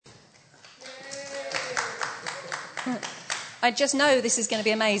I just know this is going to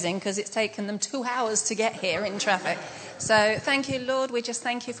be amazing because it's taken them 2 hours to get here in traffic. So thank you, Lord. We just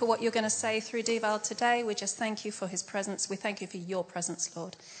thank you for what you're going to say through Deval today. We just thank you for his presence. We thank you for your presence,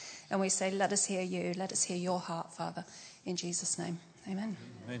 Lord. And we say, let us hear you. Let us hear your heart, Father. In Jesus' name. Amen.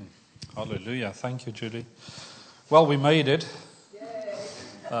 Amen. Hallelujah. Thank you, Julie. Well, we made it.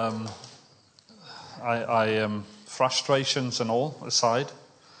 Frustrations and all aside,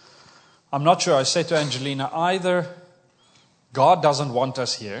 I'm not sure. I said to Angelina, either God doesn't want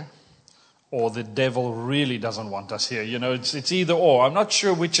us here or the devil really doesn't want us here. You know, it's either or. I'm not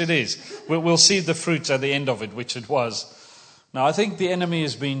sure which it is. We'll see the fruits at the end of it, which it was. Now, I think the enemy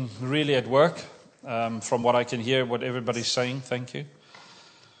has been really at work, from what I can hear, what everybody's saying. Thank you.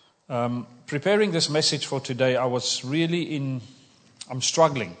 Preparing this message for today, I was really I'm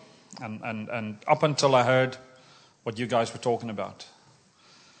struggling. And up until I heard what you guys were talking about.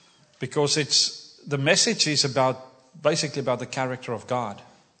 Because the message is basically about the character of God.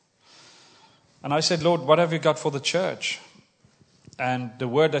 And I said, Lord, what have you got for the church? And the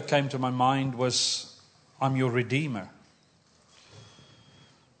word that came to my mind was, I'm your Redeemer.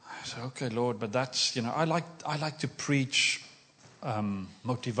 I said, okay, Lord, but that's, I like to preach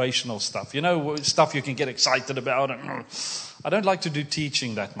motivational stuff. Stuff you can get excited about. And I don't like to do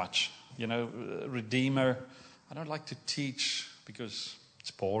teaching that much. Redeemer. I don't like to teach because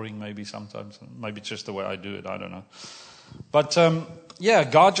it's boring maybe sometimes. Maybe it's just the way I do it. I don't know. But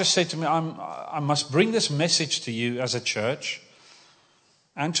God just said to me, I must bring this message to you as a church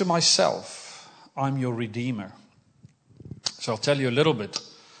and to myself. I'm your Redeemer. So I'll tell you a little bit.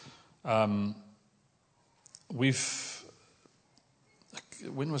 When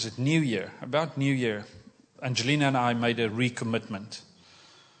was it? New Year. About New Year, Angelina and I made a recommitment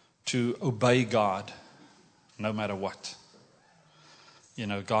to obey God no matter what.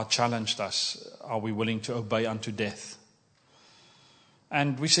 God challenged us. Are we willing to obey unto death?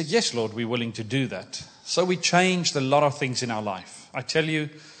 And we said, yes, Lord, we're willing to do that. So we changed a lot of things in our life. I tell you,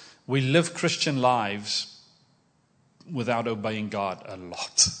 we live Christian lives without obeying God a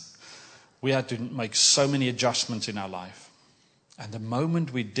lot. We had to make so many adjustments in our life. And the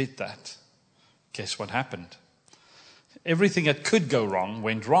moment we did that, guess what happened? Everything that could go wrong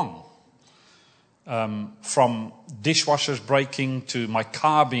went wrong. From dishwashers breaking to my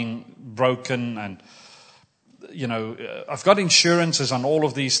car being broken, and I've got insurances on all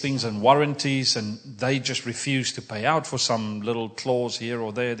of these things and warranties, and they just refuse to pay out for some little clause here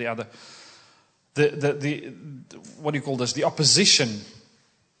or there. The other, the what do you call this? The opposition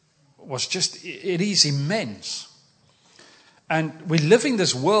was it is immense. And we live in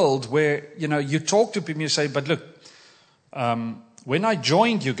this world where you talk to people and you say, but look, when I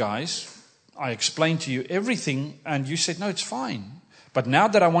joined you guys, I explained to you everything, and you said, no, it's fine. But now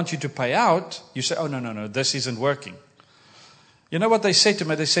that I want you to pay out, you say, oh, no, this isn't working. You know what they said to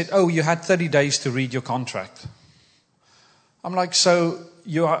me? They said, oh, you had 30 days to read your contract. I'm like, so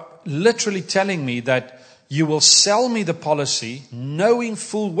you are literally telling me that you will sell me the policy knowing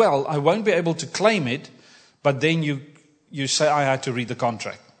full well I won't be able to claim it, but then you say I had to read the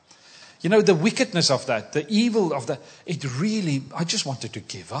contract. The wickedness of that, the evil of that, I just wanted to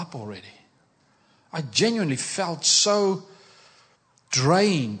give up already. I genuinely felt so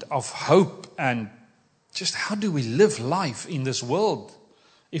drained of hope, and just how do we live life in this world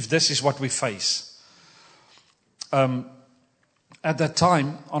if this is what we face? At that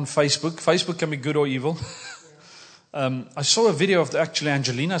time on Facebook can be good or evil. I saw a video actually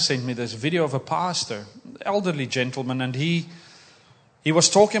Angelina sent me this video of a pastor, elderly gentleman, and he was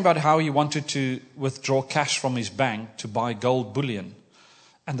talking about how he wanted to withdraw cash from his bank to buy gold bullion,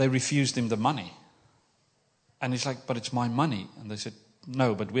 and they refused him the money. And he's like, but it's my money. And they said,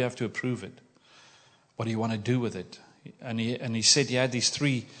 no, but we have to approve it. What do you want to do with it? And he said he had these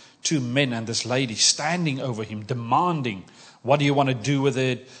two men and this lady standing over him, demanding, what do you want to do with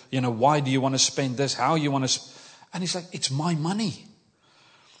it? Why do you want to spend this? How you want to... And he's like, it's my money.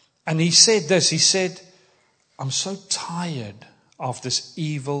 And he said this, he said, I'm so tired of this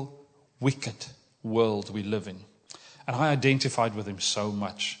evil, wicked world we live in. And I identified with him so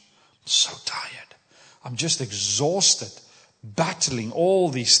much. I'm so tired. I'm just exhausted, battling all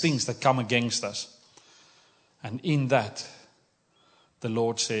these things that come against us. And in that, the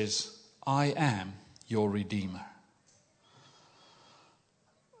Lord says, I am your Redeemer.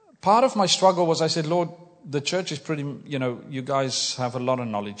 Part of my struggle was I said, Lord, the church is pretty, you guys have a lot of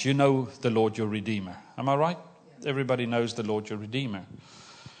knowledge. You know the Lord your Redeemer. Am I right? Everybody knows the Lord your Redeemer.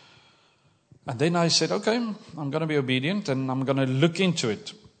 And then I said, okay, I'm going to be obedient and I'm going to look into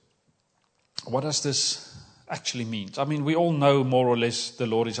it. What does this actually mean? I mean, we all know more or less the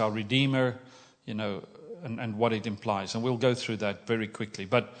Lord is our Redeemer. and what it implies. And we'll go through that very quickly.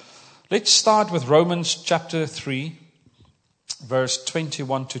 But let's start with Romans chapter 3, verse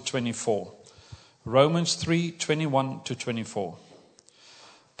 21 to 24. Romans 3, 21 to 24.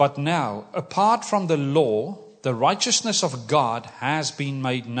 But now, apart from the law, the righteousness of God has been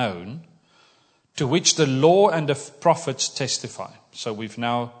made known, to which the law and the prophets testify. So we've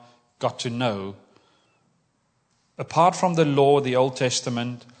now got to know, apart from the law, the Old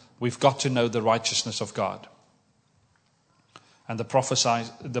Testament, we've got to know the righteousness of God. And the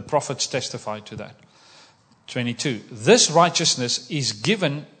prophets testify to that. 22. This righteousness is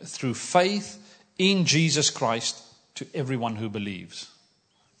given through faith in Jesus Christ to everyone who believes.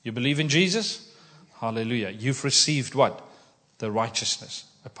 You believe in Jesus? Hallelujah. You've received what? The righteousness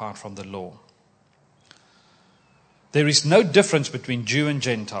apart from the law. There is no difference between Jew and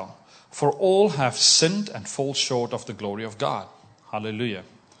Gentile, for all have sinned and fall short of the glory of God. Hallelujah.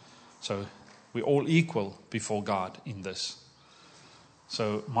 So we're all equal before God in this.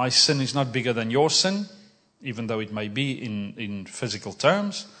 So my sin is not bigger than your sin, even though it may be in physical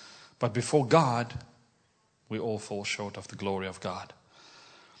terms. But before God, we all fall short of the glory of God.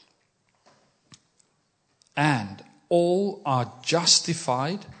 And all are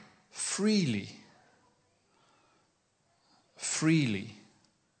justified freely. Freely.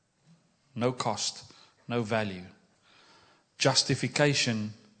 No cost, no value.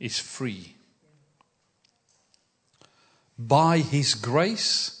 Justification is free. By His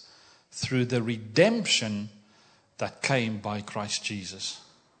grace, through the redemption that came by Christ Jesus.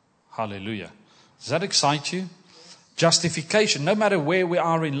 Hallelujah. Does that excite you? Justification, no matter where we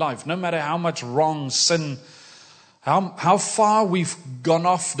are in life, no matter how much wrong, sin, how far we've gone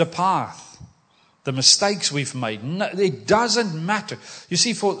off the path, the mistakes we've made, no, it doesn't matter. You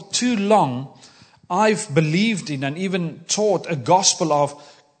see, for too long, I've believed in and even taught a gospel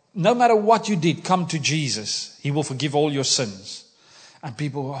of no matter what you did, come to Jesus. He will forgive all your sins. And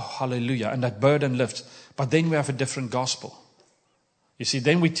people, oh, hallelujah, and that burden lifts. But then we have a different gospel. You see,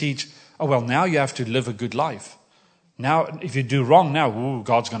 then we teach, oh, well, now you have to live a good life. Now, if you do wrong now, ooh,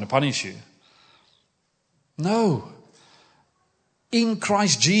 God's going to punish you. No. In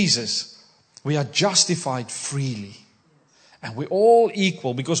Christ Jesus, we are justified freely. And we're all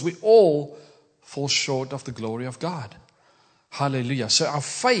equal because we all fall short of the glory of God. Hallelujah. So our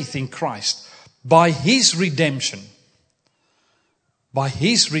faith in Christ, by His redemption, what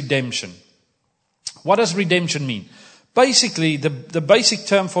does redemption mean? Basically, the basic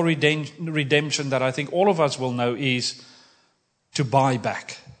term for redemption that I think all of us will know is to buy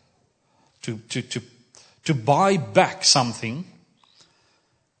back. To buy back something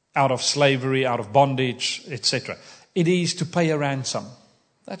out of slavery, out of bondage, etc. It is to pay a ransom.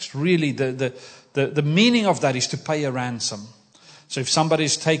 That's really the meaning of that, is to pay a ransom. So if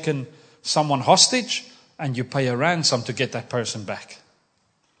somebody's taken someone hostage and you pay a ransom to get that person back.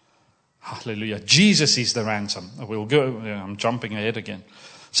 Hallelujah. Jesus is the ransom. We'll go. I'm jumping ahead again.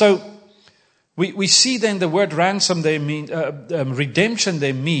 So we see then the word ransom there redemption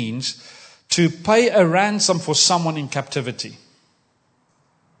there means to pay a ransom for someone in captivity.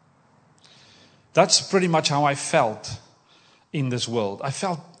 That's pretty much how I felt in this world. I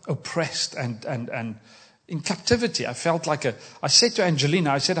felt oppressed and in captivity. I felt like I said to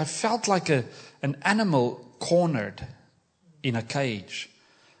Angelina, I felt like an animal cornered in a cage.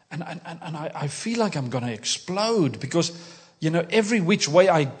 And I feel like I'm going to explode because, every which way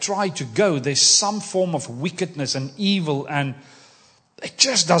I try to go, there's some form of wickedness and evil, and it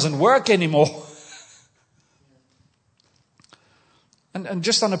just doesn't work anymore. And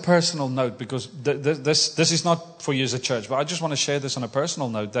just on a personal note, because this is not for you as a church, but I just want to share this on a personal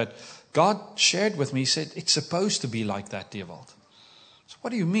note, that God shared with me. He said, it's supposed to be like that, Dewald. So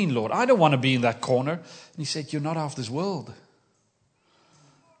what do you mean, Lord? I don't want to be in that corner. And He said, you're not of this world.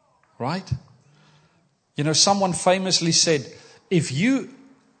 Right? Someone famously said, if you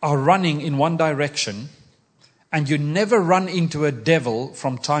are running in one direction and you never run into a devil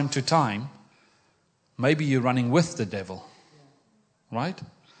from time to time, maybe you're running with the devil. Right?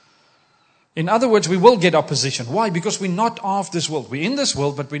 In other words, we will get opposition. Why? Because we're not of this world. We're in this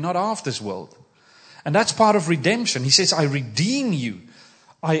world, but we're not of this world. And that's part of redemption. He says, I redeem you.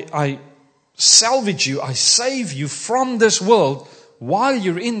 I salvage you. I save you from this world while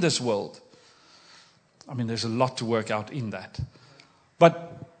you're in this world. I mean, there's a lot to work out in that.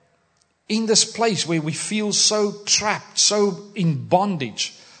 But in this place where we feel so trapped, so in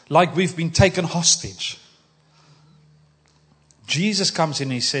bondage, like we've been taken hostage, Jesus comes in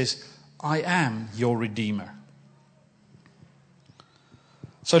and He says, I am your Redeemer.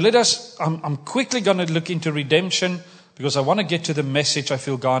 So I'm quickly going to look into redemption because I want to get to the message I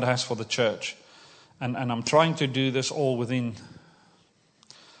feel God has for the church. And I'm trying to do this all within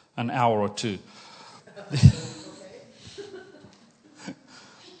an hour or two.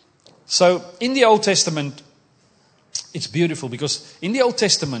 So in the Old Testament, it's beautiful because in the Old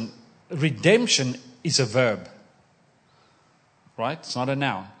Testament, redemption is a verb. Right? It's not a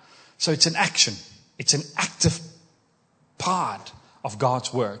noun. So it's an action. It's an active part of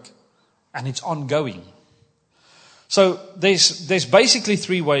God's work. And it's ongoing. So there's basically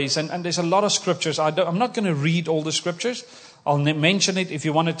three ways. And there's a lot of scriptures. I'm not going to read all the scriptures. I'll mention it if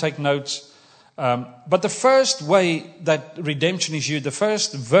you want to take notes. But the first way that redemption is used, the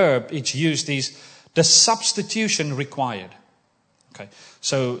first verb it's used is the substitution required. Okay.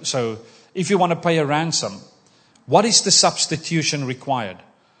 So if you want to pay a ransom, what is the substitution required?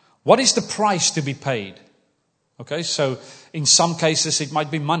 What is the price to be paid? Okay, so in some cases it might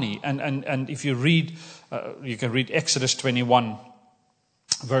be money. And if you read, you can read Exodus 21,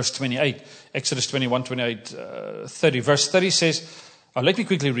 verse 28. Exodus 21, 28, 30. Verse 30 says, let me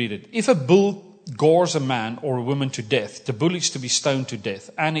quickly read it. If a bull gores a man or a woman to death, the bull is to be stoned to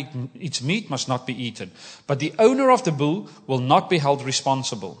death, and its meat must not be eaten. But the owner of the bull will not be held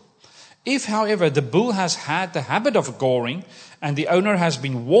responsible. If, however, the bull has had the habit of goring, and the owner has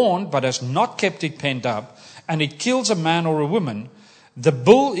been warned but has not kept it penned up, and it kills a man or a woman, the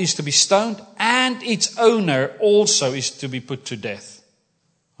bull is to be stoned, and its owner also is to be put to death.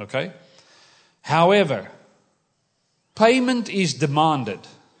 Okay? However, payment is demanded.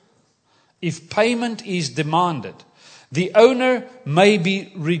 If payment is demanded, the owner may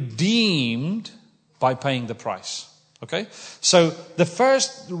be redeemed by paying the price. Okay? So the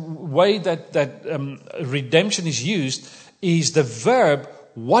first way that redemption is used is the verb,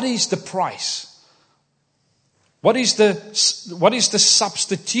 what is the price? What is the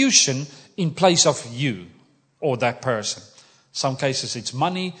substitution in place of you or that person? Some cases it's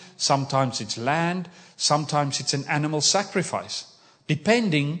money, sometimes it's land, sometimes it's an animal sacrifice,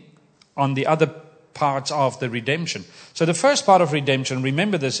 depending on the other parts of the redemption. So the first part of redemption,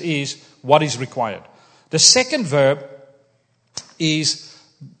 remember this, is what is required. The second verb is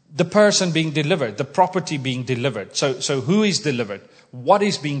the person being delivered, the property being delivered. So who is delivered? What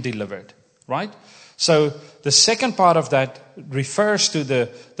is being delivered? Right? So the second part of that refers to the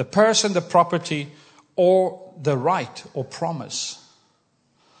person, the property, or the right or promise.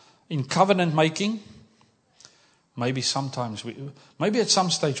 In covenant making, maybe at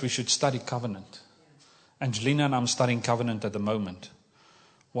some stage we should study covenant. Angelina and I'm studying covenant at the moment.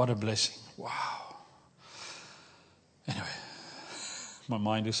 What a blessing. Wow. Anyway, my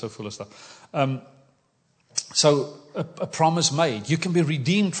mind is so full of stuff. So a promise made. You can be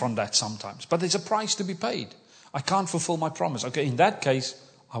redeemed from that sometimes. But there's a price to be paid. I can't fulfill my promise. Okay, in that case,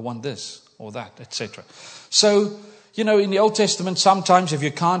 I want this or that, etc. So, in the Old Testament, sometimes if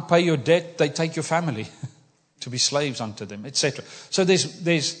you can't pay your debt, they take your family to be slaves unto them, etc. So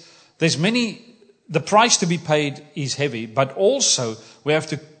there's many. The price to be paid is heavy, but also we have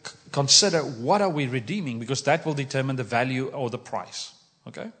to consider what are we redeeming, because that will determine the value or the price.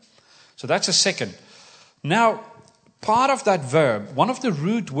 Okay, so that's a second. Now, part of that verb, one of the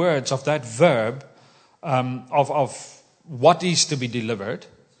root words of that verb of what is to be delivered,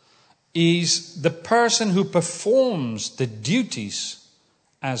 is the person who performs the duties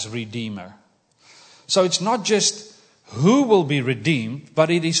as redeemer. So it's not just who will be redeemed, but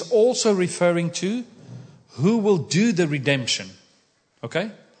it is also referring to who will do the redemption.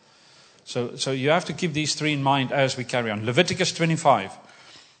 Okay? So you have to keep these three in mind as we carry on. Leviticus 25.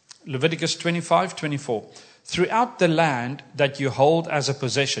 Leviticus 25:24. Throughout the land that you hold as a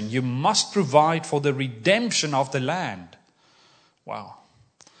possession, you must provide for the redemption of the land. Wow.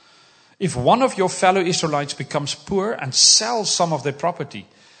 If one of your fellow Israelites becomes poor and sells some of their property,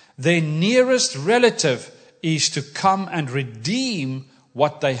 their nearest relative is to come and redeem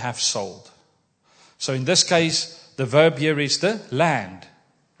what they have sold. So in this case, the verb here is the land,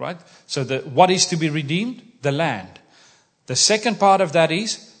 right? So what is to be redeemed? The land. The second part of that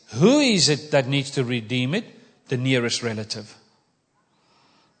is, who is it that needs to redeem it? The nearest relative.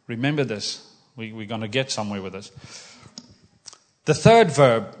 Remember this. We're going to get somewhere with this. The third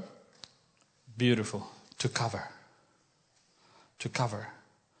verb, beautiful, to cover. To cover.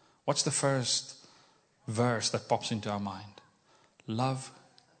 What's the first verse that pops into our mind? Love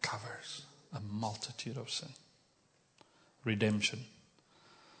covers a multitude of sin. Redemption.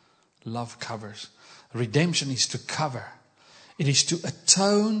 Love covers. Redemption is to cover. It is to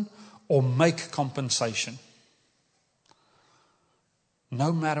atone or make compensation.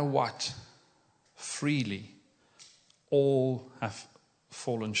 No matter what, freely, all have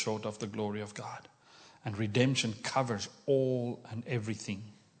fallen short of the glory of God. And redemption covers all and everything.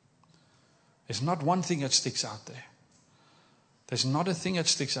 There's not one thing that sticks out there. There's not a thing that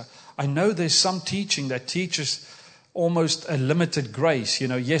sticks out. I know there's some teaching that teaches almost a limited grace.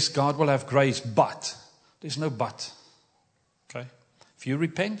 Yes, God will have grace, but there's no but. Okay? If you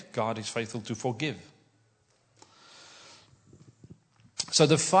repent, God is faithful to forgive. So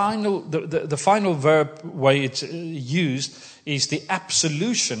the final verb way it's used is the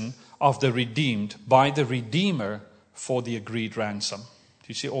absolution of the redeemed by the Redeemer for the agreed ransom.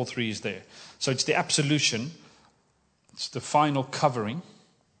 You see, all three is there. So it's the absolution. It's the final covering.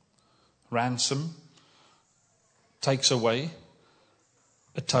 Ransom takes away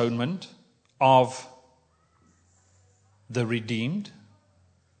atonement of the redeemed,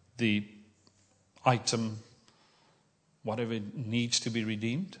 the item, whatever needs to be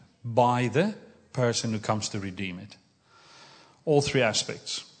redeemed, by the person who comes to redeem it. All three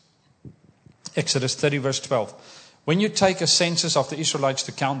aspects. Exodus 30 verse 12. When you take a census of the Israelites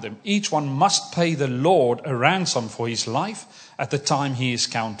to count them, each one must pay the Lord a ransom for his life at the time he is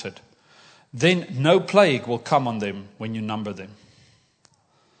counted. Then no plague will come on them when you number them.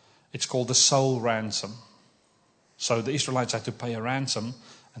 It's called the soul ransom. So the Israelites had to pay a ransom,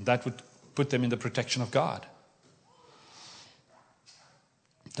 and that would put them in the protection of God.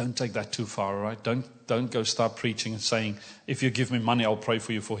 Don't take that too far, all right? Don't go start preaching and saying, if you give me money, I'll pray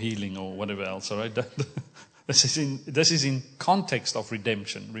for you for healing or whatever else, all right? This is in context of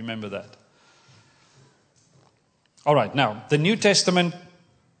redemption. Remember that. All right, now, the New Testament,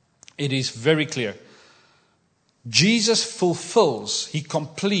 it is very clear. Jesus fulfills, he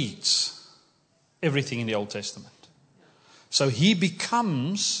completes everything in the Old Testament. So he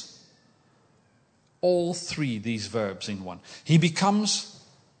becomes all three, these verbs in one. He becomes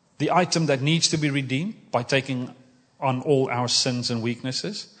the item that needs to be redeemed by taking on all our sins and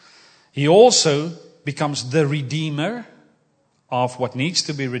weaknesses. He also becomes the redeemer of what needs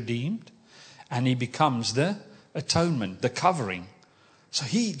to be redeemed. And he becomes the atonement, the covering. So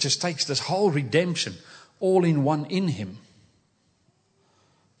he just takes this whole redemption all in one in him.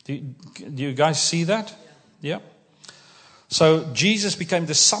 Do you guys see that? Yeah. So Jesus became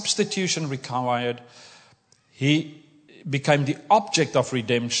the substitution required. He became the object of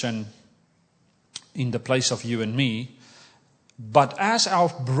redemption in the place of you and me. But as our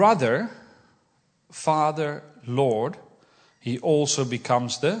brother, Father, Lord, he also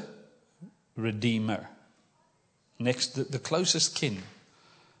becomes the Redeemer. Next, the closest kin.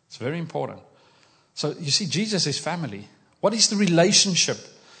 It's very important. So you see, Jesus is family. What is the relationship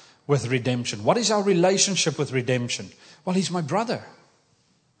with redemption? What is our relationship with redemption? Well, he's my brother.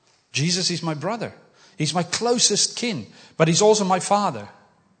 Jesus is my brother. He's my closest kin, but he's also my father.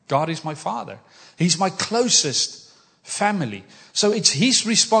 God is my father. He's my closest family. So it's his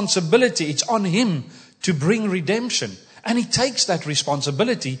responsibility. It's on him to bring redemption. And he takes that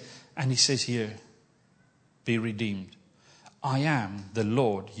responsibility and he says here, be redeemed. I am the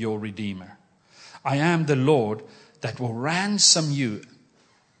Lord, your Redeemer. I am the Lord that will ransom you,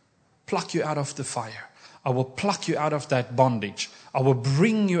 pluck you out of the fire. I will pluck you out of that bondage. I will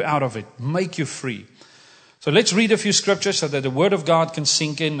bring you out of it, make you free. So let's read a few scriptures so that the word of God can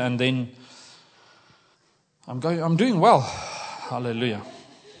sink in, and then I'm doing well. Hallelujah.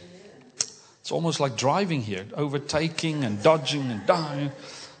 It's almost like driving here, overtaking and dodging and dying.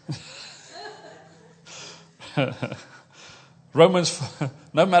 Romans,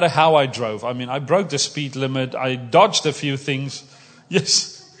 no matter how I drove, I broke the speed limit. I dodged a few things.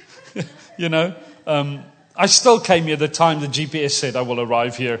 Yes. I still came here the time the GPS said I will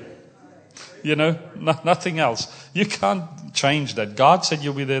arrive here. Nothing else. You can't change that. God said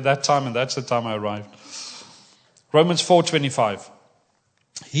you'll be there that time, and that's the time I arrived. Romans 4:25.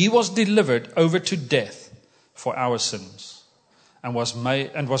 He was delivered over to death for our sins, and was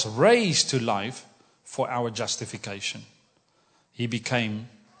raised to life for our justification. He became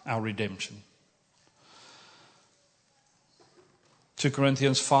our redemption. 2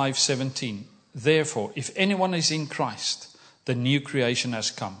 Corinthians 5:17. Therefore, if anyone is in Christ, the new creation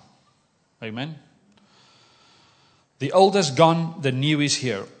has come. Amen. The old has gone, the new is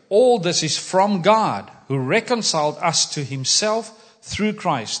here. All this is from God, who reconciled us to himself through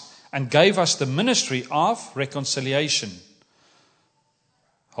Christ and gave us the ministry of reconciliation.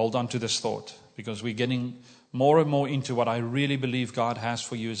 Hold on to this thought, because we're getting more and more into what I really believe God has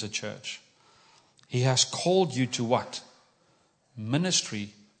for you as a church. He has called you to what?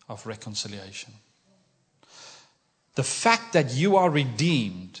 Ministry of reconciliation. The fact that you are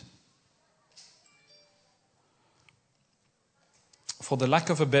redeemed, for the lack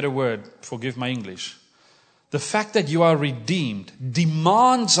of a better word, forgive my English, the fact that you are redeemed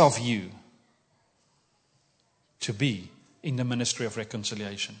demands of you to be in the ministry of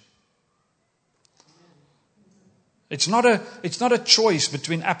reconciliation. It's not a choice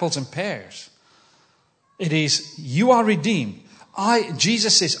between apples and pears. It is, you are redeemed.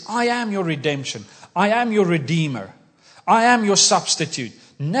 Jesus says, I am your redemption. I am your redeemer. I am your substitute.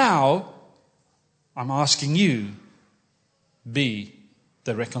 Now, I'm asking you, be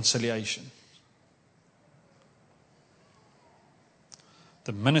the reconciliation.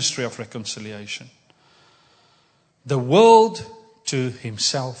 The ministry of reconciliation. The world to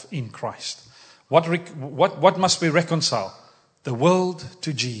himself in Christ. What must we reconcile? The world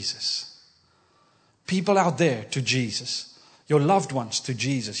to Jesus. People out there to Jesus. Your loved ones to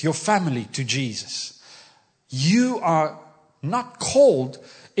Jesus. Your family to Jesus. You are not called.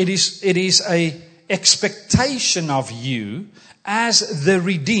 It is a expectation of you as the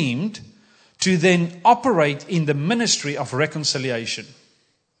redeemed to then operate in the ministry of reconciliation.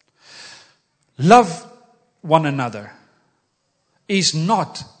 Love one another is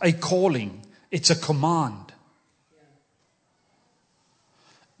not a calling, it's a command.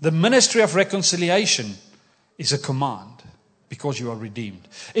 The ministry of reconciliation is a command because you are redeemed.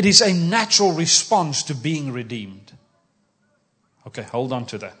 It is a natural response to being redeemed. Okay, hold on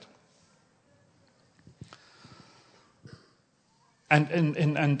to that. And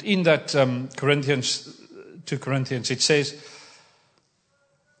in that 2 Corinthians, it says,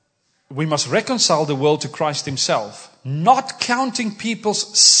 we must reconcile the world to Christ himself, not counting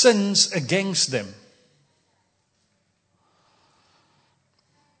people's sins against them.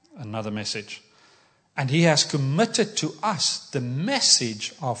 Another message. And he has committed to us the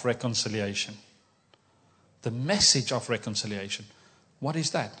message of reconciliation. The message of reconciliation. What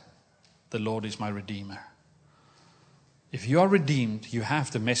is that? The Lord is my Redeemer. If you are redeemed, you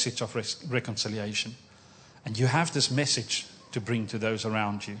have the message of reconciliation. And you have this message to bring to those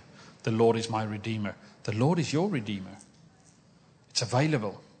around you. The Lord is my Redeemer. The Lord is your Redeemer. It's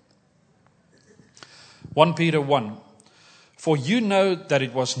available. 1 Peter 1. For you know that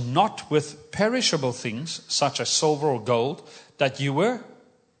it was not with perishable things, such as silver or gold, that you were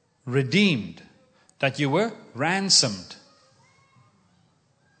redeemed, that you were ransomed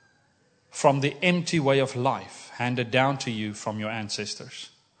from the empty way of life handed down to you from your ancestors,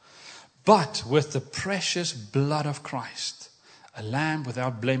 but with the precious blood of Christ, a lamb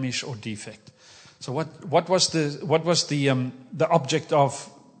without blemish or defect. So what was the object of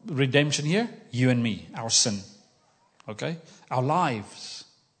redemption here? You and me, our sin. Okay? Our lives.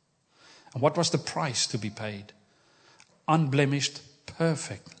 And what was the price to be paid? Unblemished,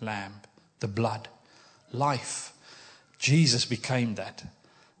 perfect lamb. The blood. Life. Jesus became that.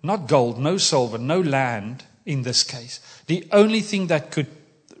 Not gold, no silver, no land in this case. The only thing that could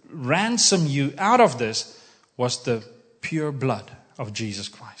ransom you out of this was the pure blood of Jesus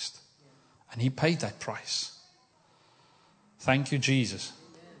Christ. And he paid that price. Thank you, Jesus.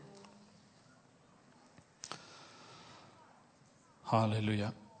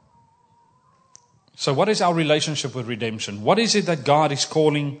 Hallelujah. So what is our relationship with redemption? What is it that God is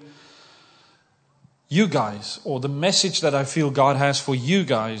calling you guys, or the message that I feel God has for you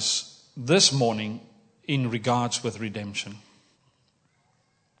guys this morning in regards with redemption?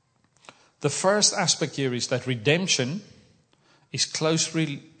 The first aspect here is that redemption is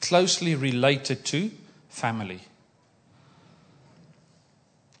closely related to family.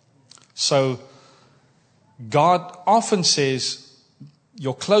 So God often says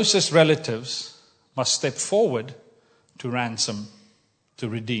your closest relatives must step forward to ransom, to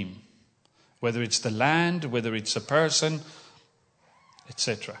redeem. Whether it's the land, whether it's a person,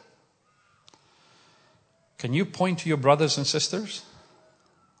 etc. Can you point to your brothers and sisters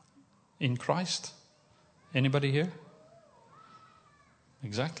in Christ? Anybody here?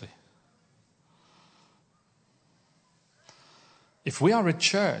 Exactly. If we are a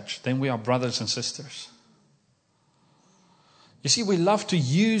church, then we are brothers and sisters. You see, we love to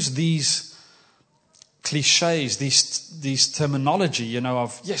use these cliches, these terminology,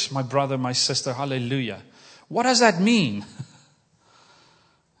 of, yes, my brother, my sister, hallelujah. What does that mean?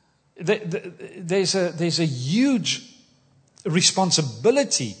 There's a huge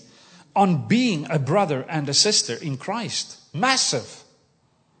responsibility on being a brother and a sister in Christ. Massive.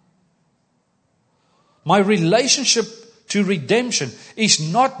 My relationship to redemption is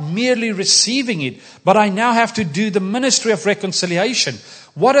not merely receiving it, but I now have to do the ministry of reconciliation.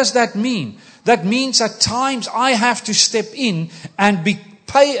 What does that mean? That means at times I have to step in and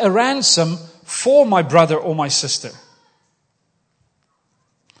pay a ransom for my brother or my sister.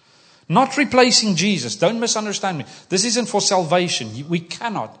 Not replacing Jesus. Don't misunderstand me. This isn't for salvation. We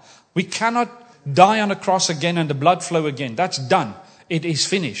cannot die on a cross again and the blood flow again. That's done. It is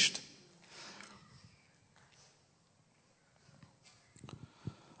finished.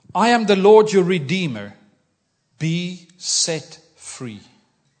 I am the Lord your Redeemer. be set free.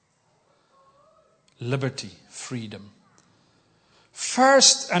 Liberty, freedom.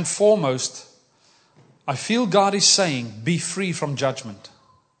 First and foremost, I feel God is saying, be free from judgment.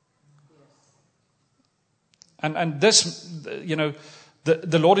 And this,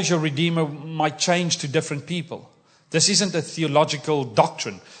 the Lord is your Redeemer might change to different people. This isn't a theological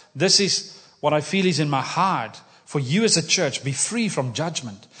doctrine. This is what I feel is in my heart. For you as a church, be free from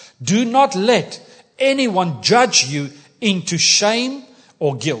judgment. Do not let anyone judge you into shame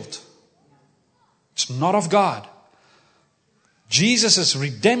or guilt. It's not of God. Jesus'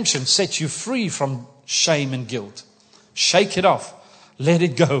 redemption sets you free from shame and guilt. Shake it off. Let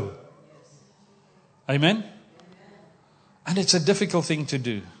it go. Amen? And it's a difficult thing to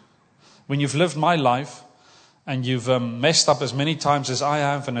do. When you've lived my life and you've messed up as many times as I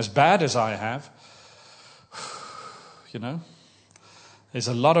have and as bad as I have, there's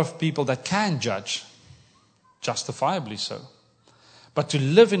a lot of people that can judge, justifiably so. But to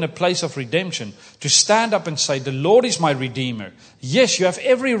live in a place of redemption, to stand up and say, the Lord is my Redeemer. Yes, you have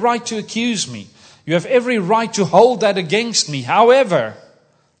every right to accuse me. You have every right to hold that against me. However,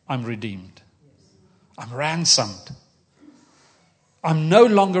 I'm redeemed. I'm ransomed. I'm no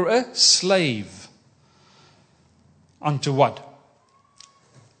longer a slave. Unto what?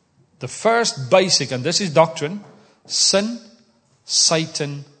 The first basic, and this is doctrine, sin,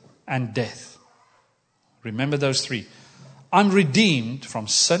 Satan, and death. Remember those three. I'm redeemed from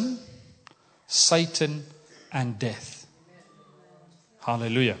sin, Satan, and death.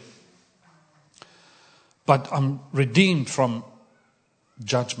 Hallelujah. But I'm redeemed from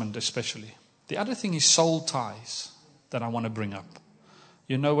judgment especially. The other thing is soul ties that I want to bring up.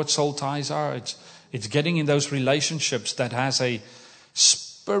 You know what soul ties are? It's getting in those relationships that has a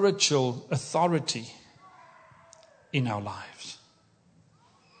spiritual authority in our lives.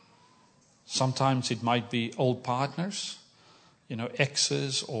 Sometimes it might be old partners,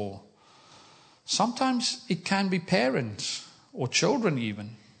 exes, or sometimes it can be parents or children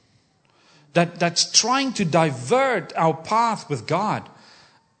even. That's trying to divert our path with God.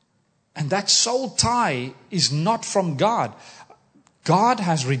 And that soul tie is not from God. God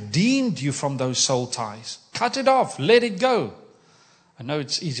has redeemed you from those soul ties. Cut it off. Let it go. I know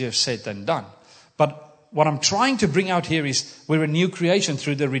it's easier said than done. But what I'm trying to bring out here is we're a new creation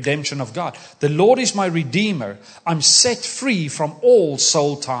through the redemption of God. The Lord is my Redeemer. I'm set free from all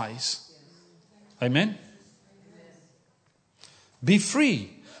soul ties. Amen? Be free.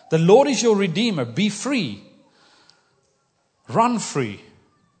 The Lord is your Redeemer. Be free. Run free.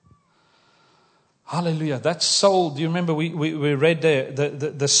 Hallelujah. That soul, do you remember we read there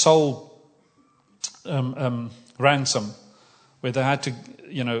the soul ransom, where they had to,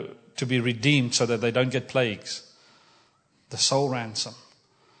 to be redeemed so that they don't get plagues. The soul ransom.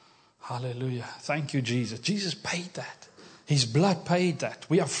 Hallelujah. Thank you, Jesus. Jesus paid that. His blood paid that.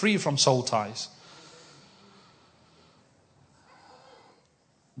 We are free from soul ties.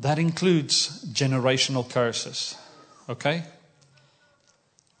 That includes generational curses. Okay?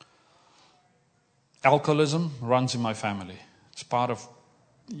 Alcoholism runs in my family. It's part of,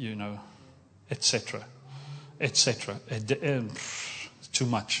 etc. Etc. Too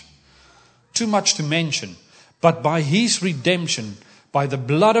much. Too much to mention. But by His redemption, by the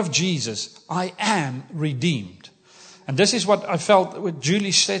blood of Jesus, I am redeemed. And this is what I felt what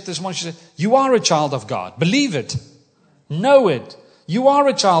Julie said this morning. She said, you are a child of God. Believe it. Know it. You are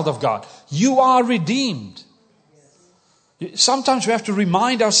a child of God. You are redeemed. Sometimes we have to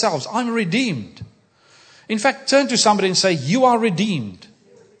remind ourselves, I'm redeemed. In fact, turn to somebody and say, you are redeemed.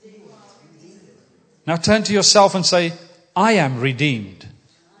 Now turn to yourself and say, I am redeemed.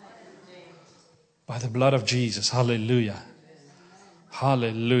 By the blood of Jesus. Hallelujah.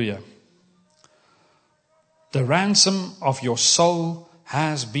 Hallelujah. The ransom of your soul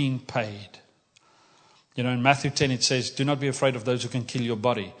has been paid. In Matthew 10 it says, do not be afraid of those who can kill your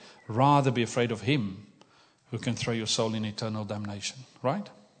body. Rather be afraid of Him who can throw your soul in eternal damnation. Right?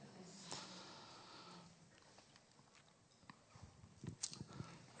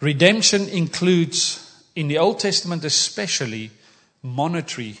 Redemption includes, in the Old Testament especially,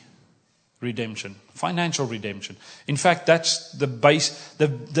 monetary redemption, financial redemption. In fact, that's the base.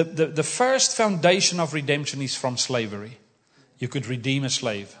 The first foundation of redemption is from slavery. You could redeem a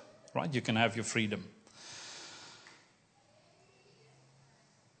slave, right? You can have your freedom.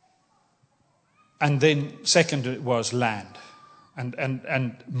 And then second was land.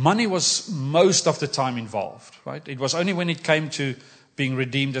 And money was most of the time involved, right? It was only when it came to being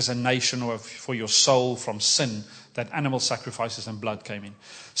redeemed as a nation or for your soul from sin that animal sacrifices and blood came in.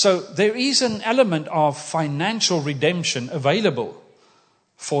 So there is an element of financial redemption available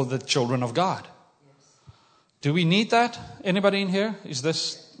for the children of God. Do we need that? Anybody in here?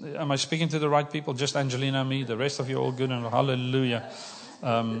 Am I speaking to the right people? Just Angelina and me. The rest of you all good and hallelujah.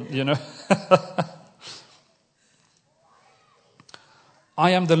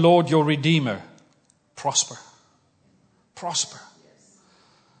 I am the Lord your Redeemer. Prosper. Prosper.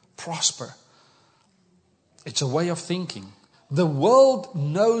 Prosper. It's a way of thinking. The world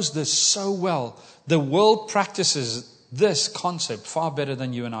knows this so well. The world practices this concept far better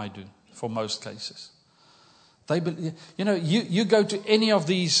than you and I do, for most cases. You go to any of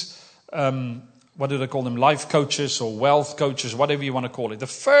these, what do they call them, life coaches or wealth coaches, whatever you want to call it. The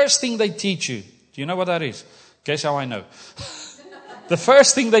first thing they teach you, do you know what that is? Guess how I know. The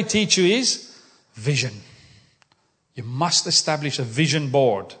first thing they teach you is vision. You must establish a vision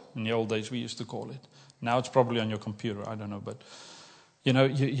board. In the old days, we used to call it. Now it's probably on your computer. I don't know. But,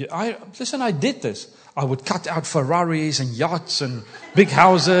 I did this. I would cut out Ferraris and yachts and big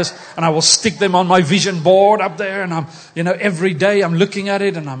houses, and I will stick them on my vision board up there. And every day I'm looking at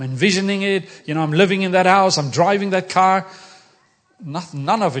it and I'm envisioning it. I'm living in that house. I'm driving that car.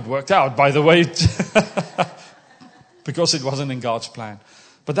 None of it worked out, by the way, because it wasn't in God's plan.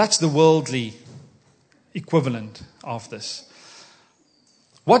 But that's the worldly equivalent of this.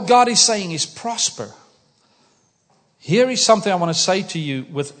 What God is saying is prosper. Here is something I want to say to you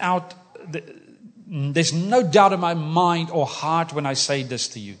there's no doubt in my mind or heart when I say this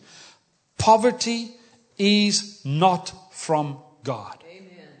to you. Poverty is not from God.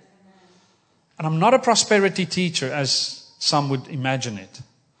 Amen. And I'm not a prosperity teacher as some would imagine it.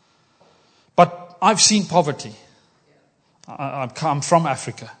 But I've seen poverty. I'm from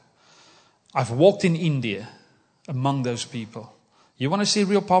Africa. I've walked in India among those people. You want to see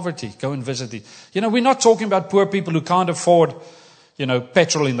real poverty? Go and visit it. We're not talking about poor people who can't afford,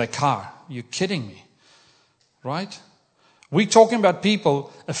 petrol in their car. You're kidding me. Right? We're talking about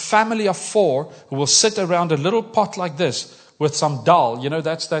people, a family of 4 who will sit around a little pot like this with some dal.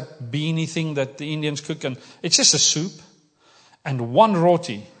 That's that beanie thing that the Indians cook. And it's just a soup. And 1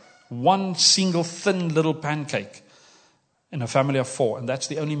 roti. 1 single thin little pancake. In a family of 4. And that's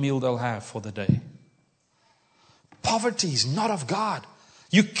the only meal they'll have for the day. Poverty is not of God.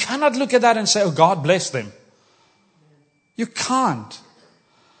 You cannot look at that and say, oh, God bless them. You can't.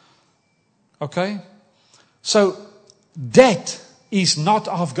 Okay? So, debt is not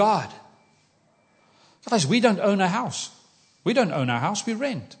of God. Guys, we don't own a house. We don't own our house, we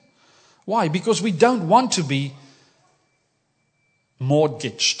rent. Why? Because we don't want to be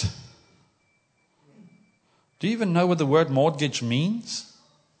mortgaged. Do you even know what the word mortgage means?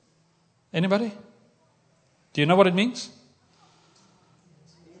 Anybody? Do you know what it means?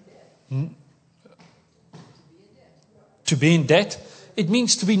 To be in debt. It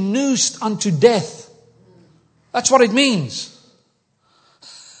means to be noosed unto death. That's what it means.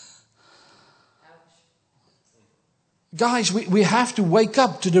 Guys, we have to wake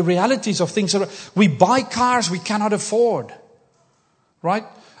up to the realities of things. We buy cars we cannot afford. Right?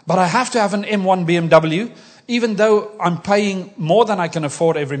 But I have to have an M1 BMW. Even though I'm paying more than I can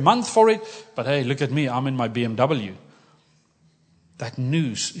afford every month for it. But hey, look at me, I'm in my BMW. That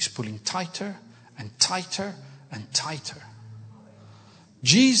noose is pulling tighter and tighter and tighter.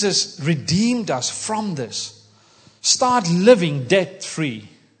 Jesus redeemed us from this. Start living debt-free.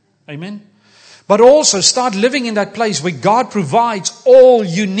 Amen? But also start living in that place where God provides all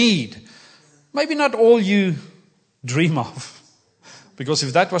you need. Maybe not all you dream of. Because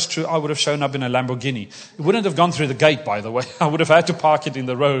if that was true, I would have shown up in a Lamborghini. It wouldn't have gone through the gate, by the way. I would have had to park it in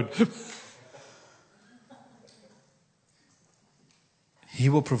the road. He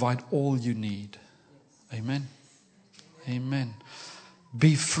will provide all you need. Amen. Amen.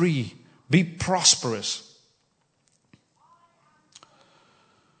 Be free. Be prosperous.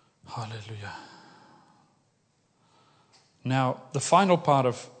 Hallelujah. Now, the final part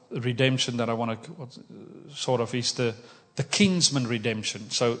of redemption that I want to is the kinsman redemption.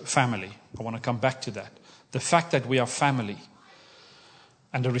 So family. I want to come back to that. The fact that we are family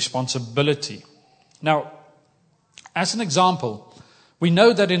and the responsibility. Now, as an example, we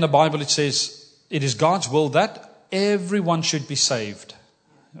know that in the Bible it says it is God's will that everyone should be saved.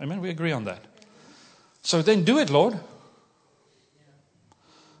 Amen. We agree on that. So then do it, Lord.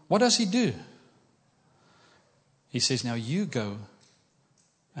 What does he do? He says, now you go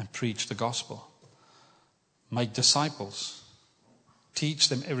and preach the gospel. Make disciples. Teach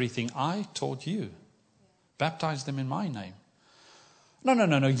them everything I taught you. Baptize them in my name.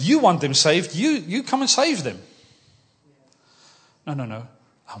 No. You want them saved. You come and save them. No.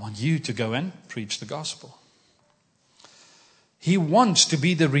 I want you to go and preach the gospel. He wants to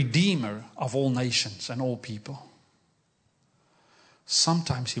be the redeemer of all nations and all people.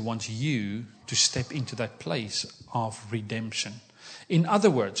 Sometimes He wants you to step into that place of redemption. In other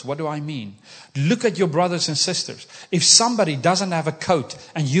words, what do I mean? Look at your brothers and sisters. If somebody doesn't have a coat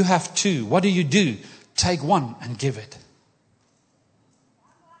and you have two, what do? Take one and give it.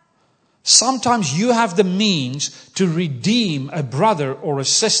 Sometimes you have the means to redeem a brother or a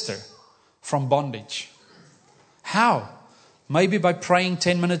sister from bondage. How? Maybe by praying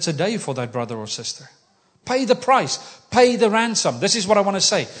 10 minutes a day for that brother or sister. Pay the price. Pay the ransom. This is what I want to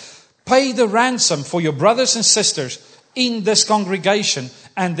say. Pay the ransom for your brothers and sisters in this congregation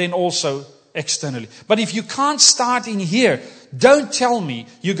and then also externally. But if you can't start in here, don't tell me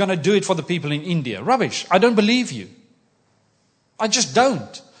you're going to do it for the people in India. Rubbish. I don't believe you. I just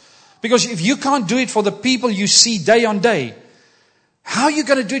don't. Because if you can't do it for the people you see day on day, how are you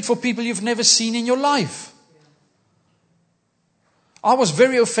going to do it for people you've never seen in your life? I was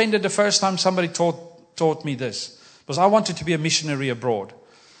very offended the first time somebody taught me this. Because I wanted to be a missionary abroad.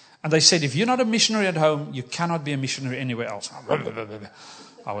 And they said, if you're not a missionary at home, you cannot be a missionary anywhere else.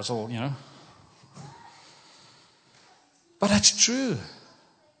 I was all, But that's true.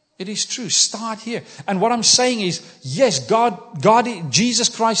 It is true. Start here. And what I'm saying is, yes, Jesus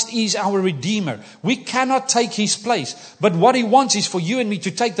Christ is our Redeemer. We cannot take His place. But what He wants is for you and me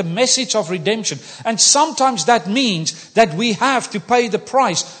to take the message of redemption. And sometimes that means that we have to pay the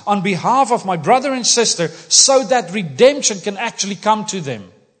price on behalf of my brother and sister so that redemption can actually come to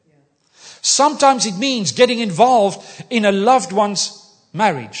them. Sometimes it means getting involved in a loved one's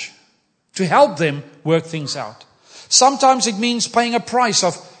marriage to help them work things out. Sometimes it means paying a price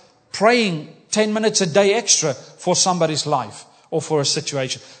of praying 10 minutes a day extra for somebody's life or for a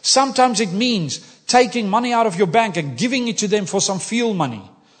situation. Sometimes it means taking money out of your bank and giving it to them for some fuel money.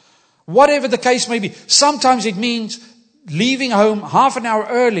 Whatever the case may be. Sometimes it means leaving home half an hour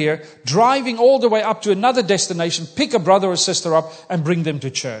earlier, driving all the way up to another destination, pick a brother or sister up and bring them to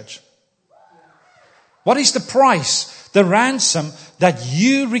church. What is the price, the ransom that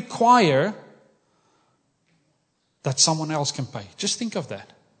you require that someone else can pay? Just think of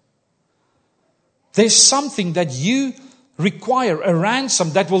that. There's something that you require, a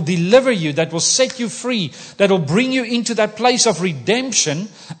ransom that will deliver you, that will set you free, that will bring you into that place of redemption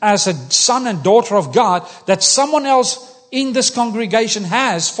as a son and daughter of God that someone else in this congregation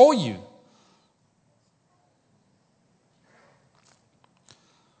has for you.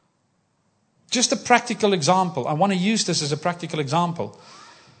 Just a practical example. I want to use this as a practical example.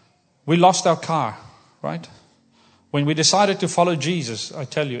 We lost our car, right? When we decided to follow Jesus, I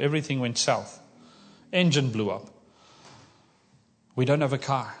tell you, everything went south. Engine blew up. We don't have a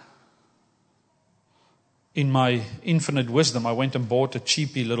car. In my infinite wisdom, I went and bought a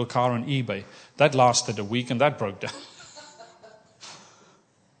cheapy little car on eBay. That lasted a week and that broke down.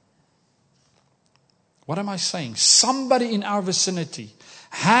 What am I saying? Somebody in our vicinity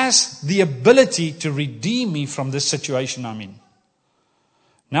has the ability to redeem me from this situation I'm in.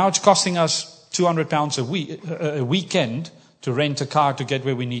 Now it's costing us £200 a weekend to rent a car to get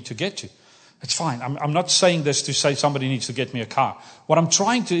where we need to get to. It's fine. I'm not saying this to say somebody needs to get me a car. What I'm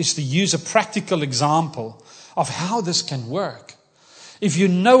trying to is to use a practical example of how this can work. If you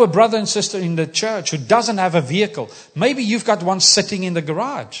know a brother and sister in the church who doesn't have a vehicle, maybe you've got one sitting in the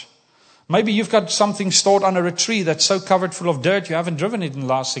garage. Maybe you've got something stored under a tree that's so covered full of dirt you haven't driven it in the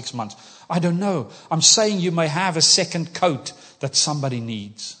last 6 months. I don't know. I'm saying you may have a second coat that somebody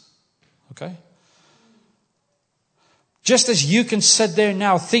needs. Okay? Just as you can sit there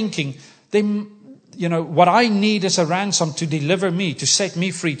now thinking, what I need is a ransom to deliver me, to set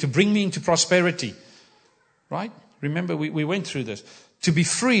me free, to bring me into prosperity. Right? Remember, we went through this. To be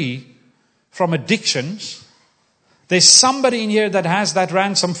free from addictions. There's somebody in here that has that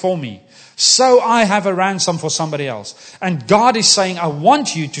ransom for me. So I have a ransom for somebody else. And God is saying, I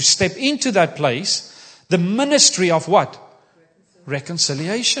want you to step into that place. The ministry of what?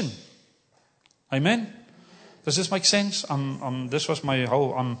 Reconciliation. Amen? Does this make sense? This was my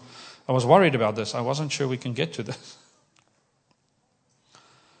whole... I was worried about this. I wasn't sure we can get to this.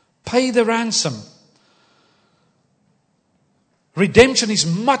 Pay the ransom. Redemption is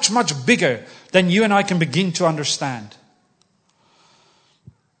much, much bigger than you and I can begin to understand.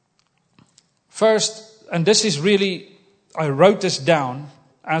 First, and this is really, I wrote this down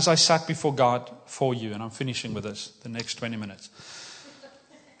as I sat before God for you, and I'm finishing with this, the next 20 minutes.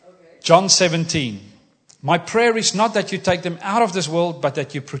 John 17. My prayer is not that you take them out of this world, but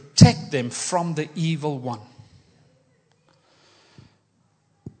that you protect them from the evil one.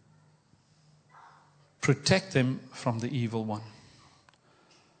 Protect them from the evil one.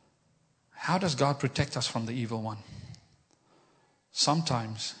 How does God protect us from the evil one?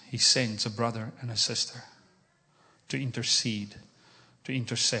 Sometimes He sends a brother and a sister to intercede to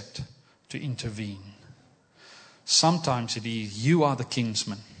intercept, to intervene. Sometimes it is you are the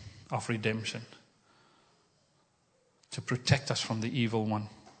kinsman of redemption to protect us from the evil one.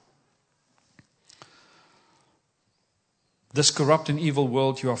 This corrupt and evil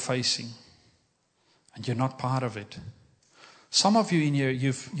world you are facing, and you're not part of it. Some of you in here,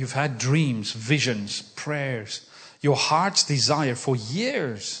 you've had dreams, visions, prayers, your heart's desire for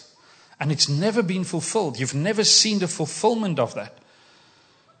years, and it's never been fulfilled. You've never seen the fulfillment of that.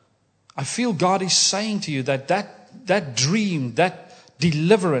 I feel God is saying to you that dream, that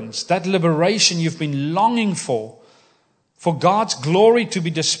deliverance, that liberation you've been longing for God's glory to be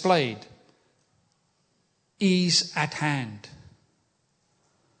displayed, is at hand.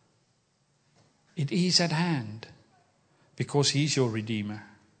 It is at hand because He's your Redeemer.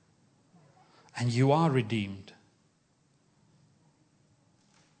 And you are redeemed.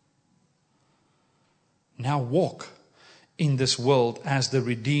 Now walk in this world as the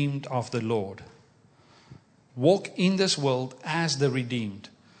redeemed of the Lord. Walk in this world as the redeemed.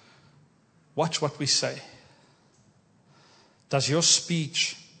 Watch what we say. Does your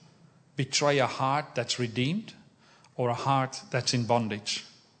speech betray a heart that's redeemed or a heart that's in bondage?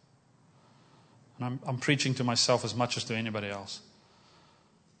 And I'm preaching to myself as much as to anybody else.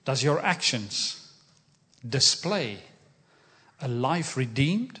 Does your actions display a life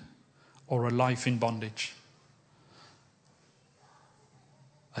redeemed or a life in bondage?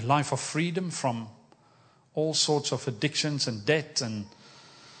 A life of freedom from all sorts of addictions and debt and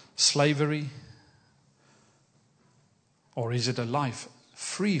slavery? Or is it a life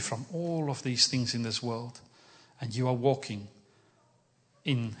free from all of these things in this world, and you are walking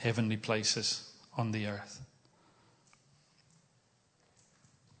in heavenly places on the earth?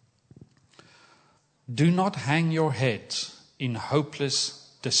 Do not hang your heads in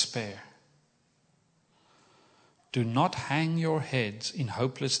hopeless despair. Do not hang your heads in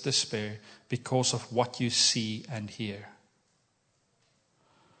hopeless despair because of what you see and hear.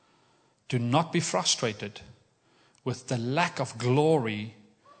 Do not be frustrated with the lack of glory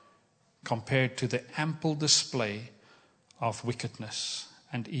compared to the ample display of wickedness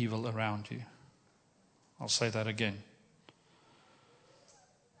and evil around you. I'll say that again.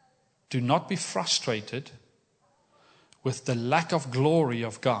 Do not be frustrated with the lack of glory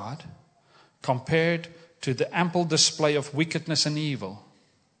of God compared to the ample display of wickedness and evil.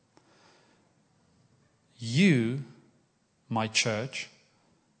 You, my church,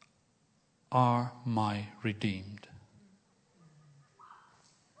 are my redeemed.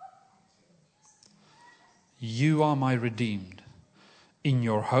 You are my redeemed in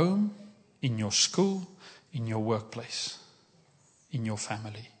your home, in your school, in your workplace, in your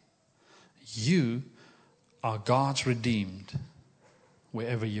family. You are God's redeemed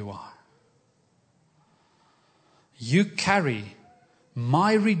wherever you are. You carry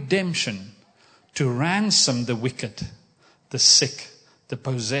my redemption to ransom the wicked, the sick, the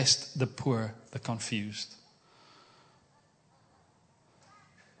possessed, the poor, the confused.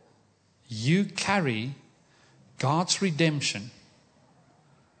 You carry God's redemption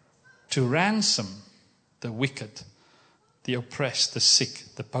to ransom the wicked, the oppressed, the sick,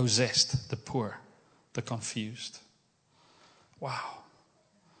 the possessed, the poor, the confused. Wow.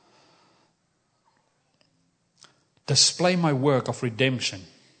 Display my work of redemption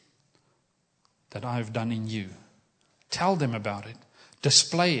that I've done in you. Tell them about it.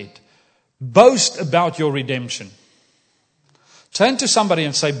 Display it. Boast about your redemption. Turn to somebody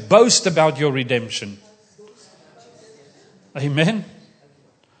and say, boast about your redemption. Amen.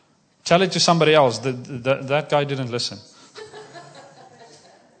 Tell it to somebody else. That guy didn't listen.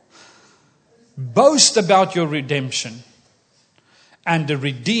 Boast about your redemption and the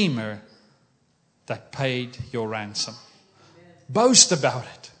Redeemer that paid your ransom. Boast about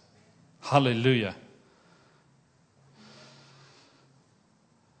it. Hallelujah.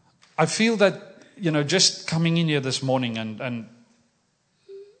 I feel that, just coming in here this morning and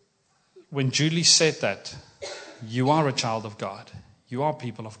when Julie said that, you are a child of God. You are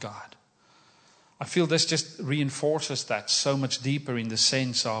people of God. I feel this just reinforces that so much deeper in the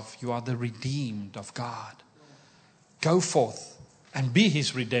sense of you are the redeemed of God. Go forth and be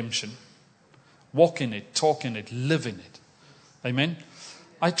His redemption. Walk in it, talk in it, live in it. Amen.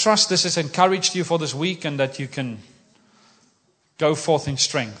 I trust this has encouraged you for this week and that you can go forth in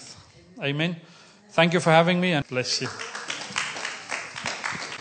strength. Amen. Thank you for having me and bless you.